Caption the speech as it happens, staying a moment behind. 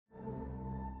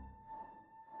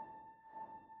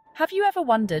Have you ever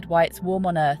wondered why it's warm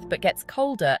on Earth but gets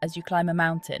colder as you climb a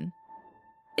mountain?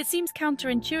 It seems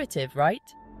counterintuitive, right?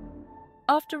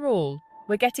 After all,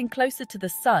 we're getting closer to the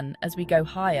sun as we go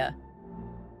higher.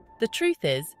 The truth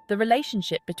is, the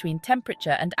relationship between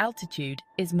temperature and altitude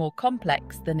is more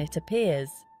complex than it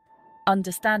appears.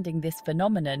 Understanding this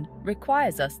phenomenon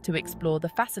requires us to explore the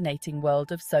fascinating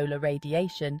world of solar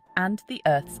radiation and the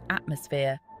Earth's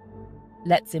atmosphere.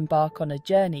 Let's embark on a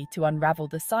journey to unravel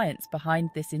the science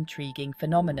behind this intriguing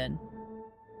phenomenon.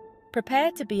 Prepare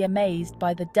to be amazed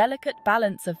by the delicate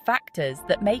balance of factors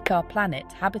that make our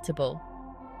planet habitable.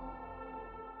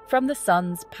 From the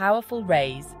sun's powerful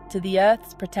rays to the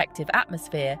Earth's protective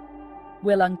atmosphere,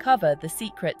 we'll uncover the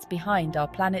secrets behind our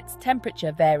planet's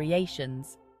temperature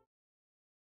variations.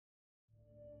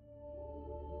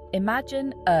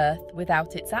 Imagine Earth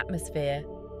without its atmosphere.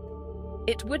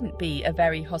 It wouldn't be a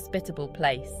very hospitable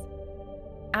place.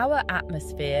 Our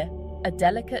atmosphere, a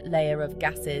delicate layer of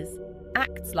gases,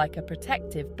 acts like a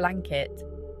protective blanket.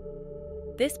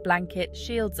 This blanket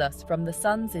shields us from the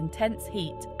sun's intense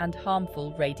heat and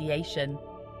harmful radiation.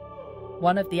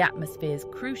 One of the atmosphere's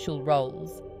crucial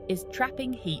roles is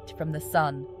trapping heat from the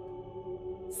sun.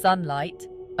 Sunlight,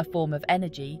 a form of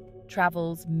energy,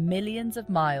 travels millions of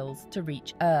miles to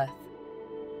reach Earth.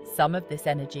 Some of this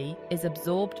energy is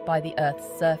absorbed by the Earth's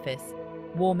surface,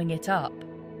 warming it up.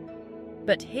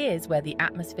 But here's where the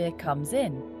atmosphere comes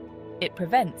in. It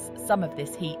prevents some of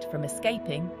this heat from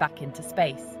escaping back into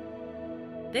space.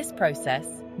 This process,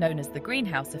 known as the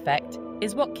greenhouse effect,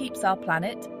 is what keeps our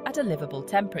planet at a livable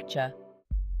temperature.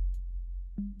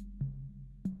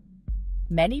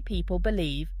 Many people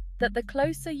believe that the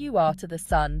closer you are to the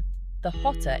sun, the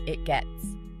hotter it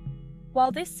gets.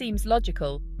 While this seems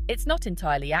logical, it's not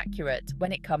entirely accurate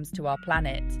when it comes to our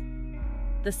planet.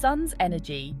 The sun's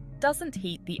energy doesn't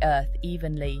heat the Earth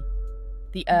evenly.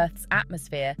 The Earth's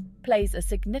atmosphere plays a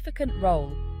significant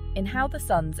role in how the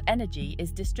sun's energy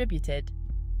is distributed.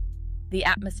 The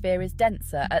atmosphere is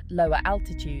denser at lower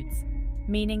altitudes,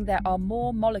 meaning there are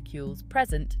more molecules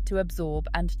present to absorb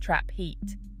and trap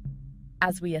heat.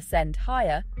 As we ascend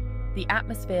higher, the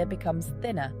atmosphere becomes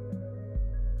thinner.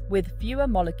 With fewer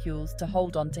molecules to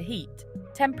hold on to heat,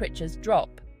 temperatures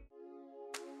drop.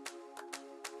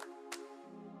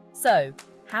 So,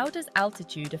 how does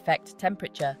altitude affect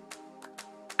temperature?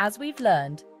 As we've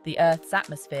learned, the Earth's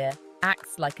atmosphere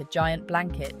acts like a giant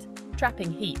blanket,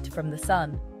 trapping heat from the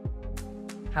sun.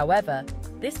 However,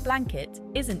 this blanket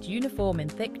isn't uniform in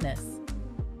thickness.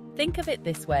 Think of it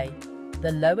this way: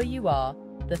 the lower you are,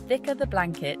 the thicker the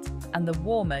blanket and the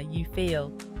warmer you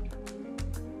feel.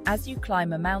 As you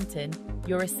climb a mountain,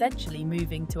 you're essentially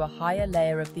moving to a higher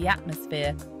layer of the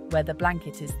atmosphere where the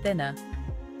blanket is thinner.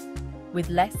 With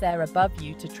less air above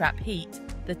you to trap heat,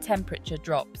 the temperature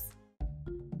drops.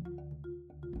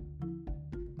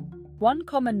 One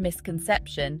common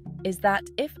misconception is that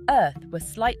if Earth were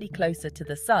slightly closer to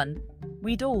the sun,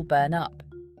 we'd all burn up.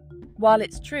 While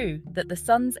it's true that the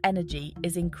sun's energy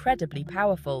is incredibly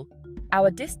powerful, our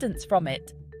distance from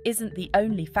it isn't the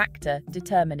only factor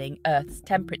determining Earth's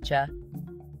temperature.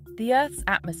 The Earth's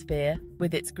atmosphere,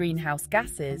 with its greenhouse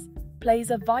gases, plays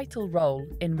a vital role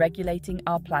in regulating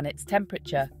our planet's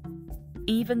temperature.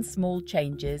 Even small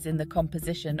changes in the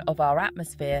composition of our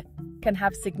atmosphere can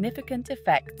have significant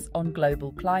effects on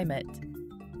global climate.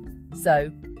 So,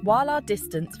 while our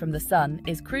distance from the sun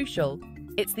is crucial,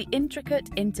 it's the intricate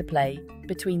interplay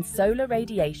between solar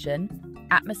radiation,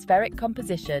 atmospheric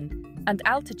composition, and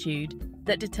altitude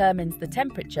that determines the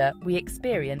temperature we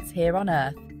experience here on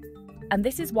Earth. And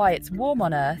this is why it's warm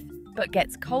on Earth, but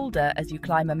gets colder as you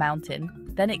climb a mountain,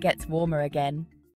 then it gets warmer again.